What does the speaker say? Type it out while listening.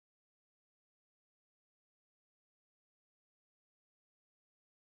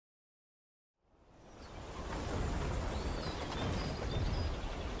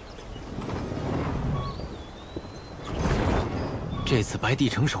这次白帝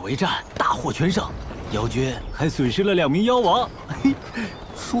城守卫战大获全胜，妖君还损失了2名妖王。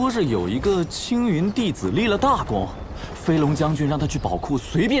说是有一个青云弟子立了大功，飞龙将军让他去宝库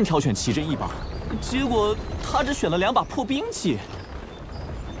随便挑选奇珍异宝，结果他只选了2把破兵器。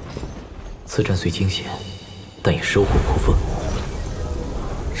此战虽惊险，但也收获颇丰。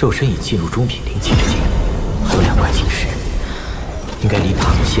肉身已进入中品灵气之境，还有2块晶石，应该离踏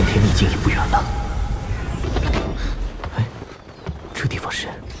入先天秘境也不远了。哎，这地方是……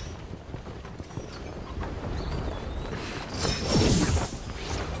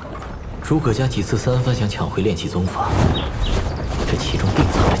诸葛家几次3番想抢回炼气宗法，这其中定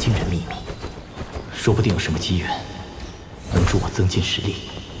藏着惊人秘密，说不定有什么机缘能助我增进实力，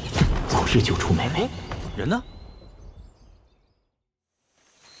早日救出妹妹。人呢？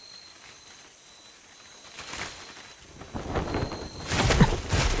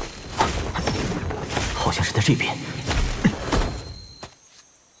好像是在这边。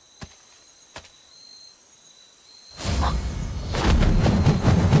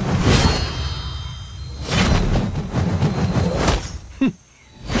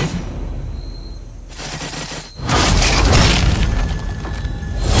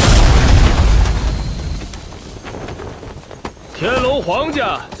天龙皇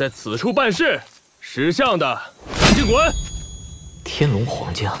家在此处办事，识相的赶紧滚！天龙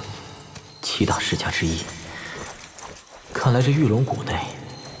皇家7大世家之一，看来这玉龙谷内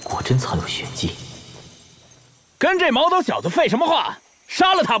果真藏有玄机。跟这毛头小子废什么话？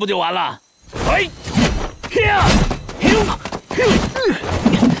杀了他不就完了？哎，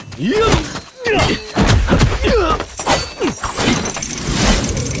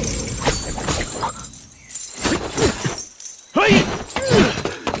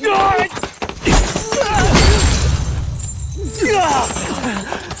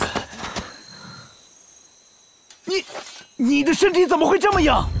你的身体怎么会这么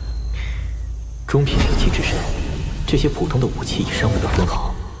硬？中品灵气之身，这些普通的武器已伤不得分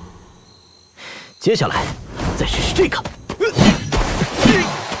毫。接下来再试试这个。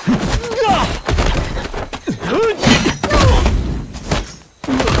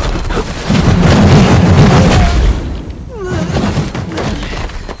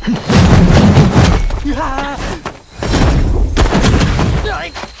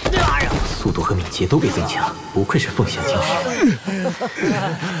速度和敏捷都被增强，不愧是凤翔晶石。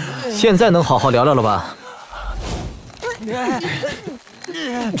现在能好好聊聊了吧？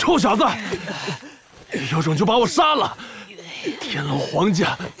臭小子，有种就把我杀了！天龙皇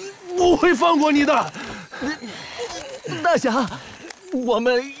家不会放过你的。大侠，我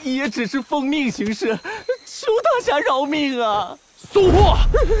们也只是奉命行事，求大侠饶命啊！苏货，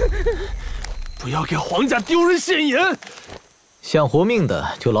不要给皇家丢人现眼！想活命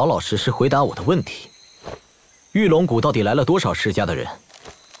的就老老实实回答我的问题。玉龙谷到底来了多少世家的人？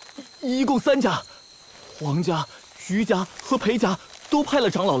一共3家，皇家、徐家和裴家都派了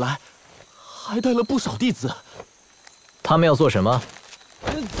长老来，还带了不少弟子。他们要做什么？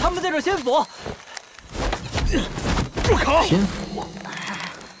他们在这仙府。住口！仙府，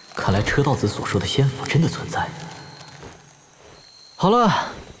看来车道子所说的仙府真的存在。好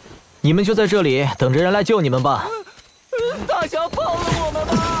了，你们就在这里等着人来救你们吧。大侠放了我们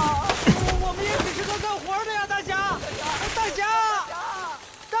吧！我们也只是个干活的呀，大侠！大侠！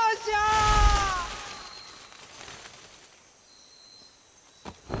大侠！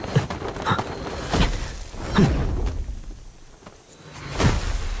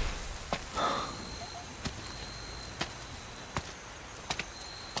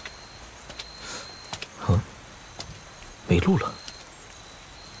没路了，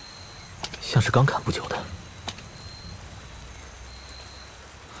像是刚砍不久的。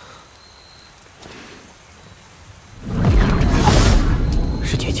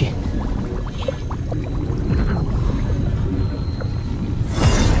是结界。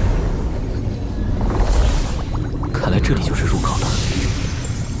看来这里就是入口了。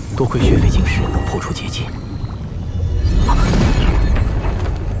多亏血飞晶石能破除结界。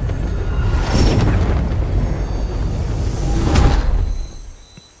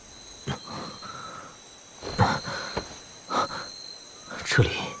这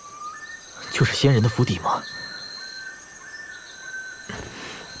里就是仙人的府邸吗？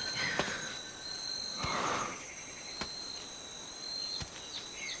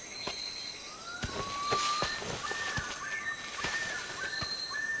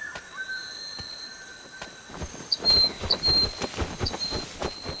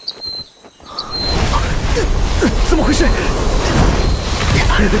怎么回事？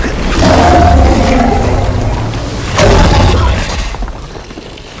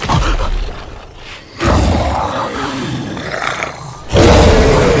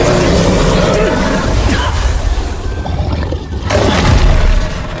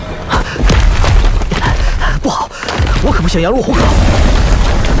向阳路虎口。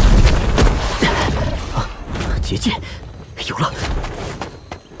结界有了。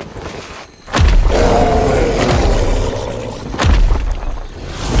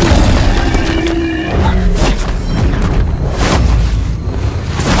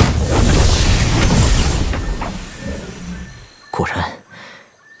果然，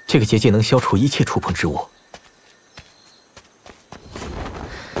这个结界能消除一切触碰之物。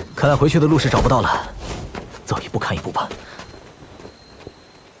看来回去的路是找不到了，走一步看一步吧。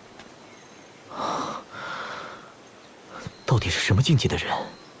到底是什么境界的人，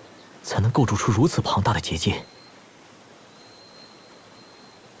才能构筑出如此庞大的结界？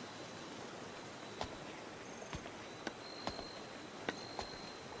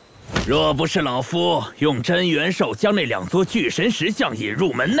若不是老夫用真元兽将那2座巨神石像引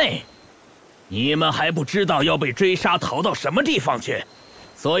入门内，你们还不知道要被追杀逃到什么地方去。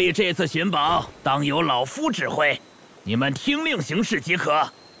所以这次寻宝当由老夫指挥，你们听令行事即可。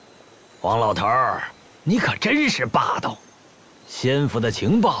黄老头儿，你可真是霸道！仙府的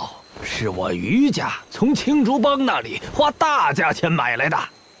情报是我余家从青竹帮那里花大价钱买来的，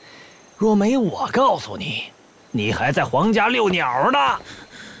若没我告诉你，你还在皇家遛鸟呢。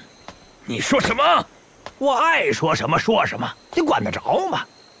你说什么？我爱说什么说什么，你管得着吗？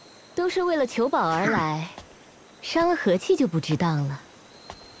都是为了求宝而来，伤了和气就不值当了。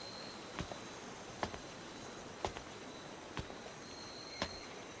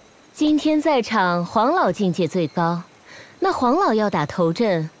今天在场黄老境界最高，那黄老要打头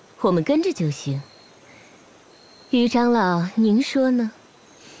阵，我们跟着就行。于长老，您说呢？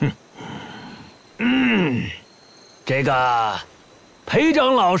这个裴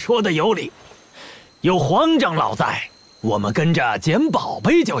长老说的有理，有黄长老在，我们跟着捡宝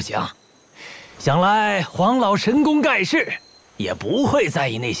贝就行。想来黄老神功盖世，也不会在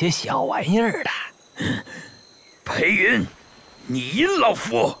意那些小玩意儿的。裴云，你阴老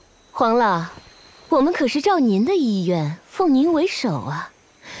夫！黄老，我们可是照您的意愿，奉您为首啊。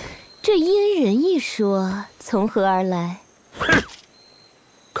这阴人一说，从何而来？哼，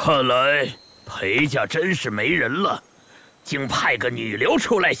看来裴家真是没人了，竟派个女流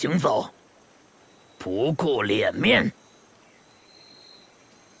出来行走，不顾脸面。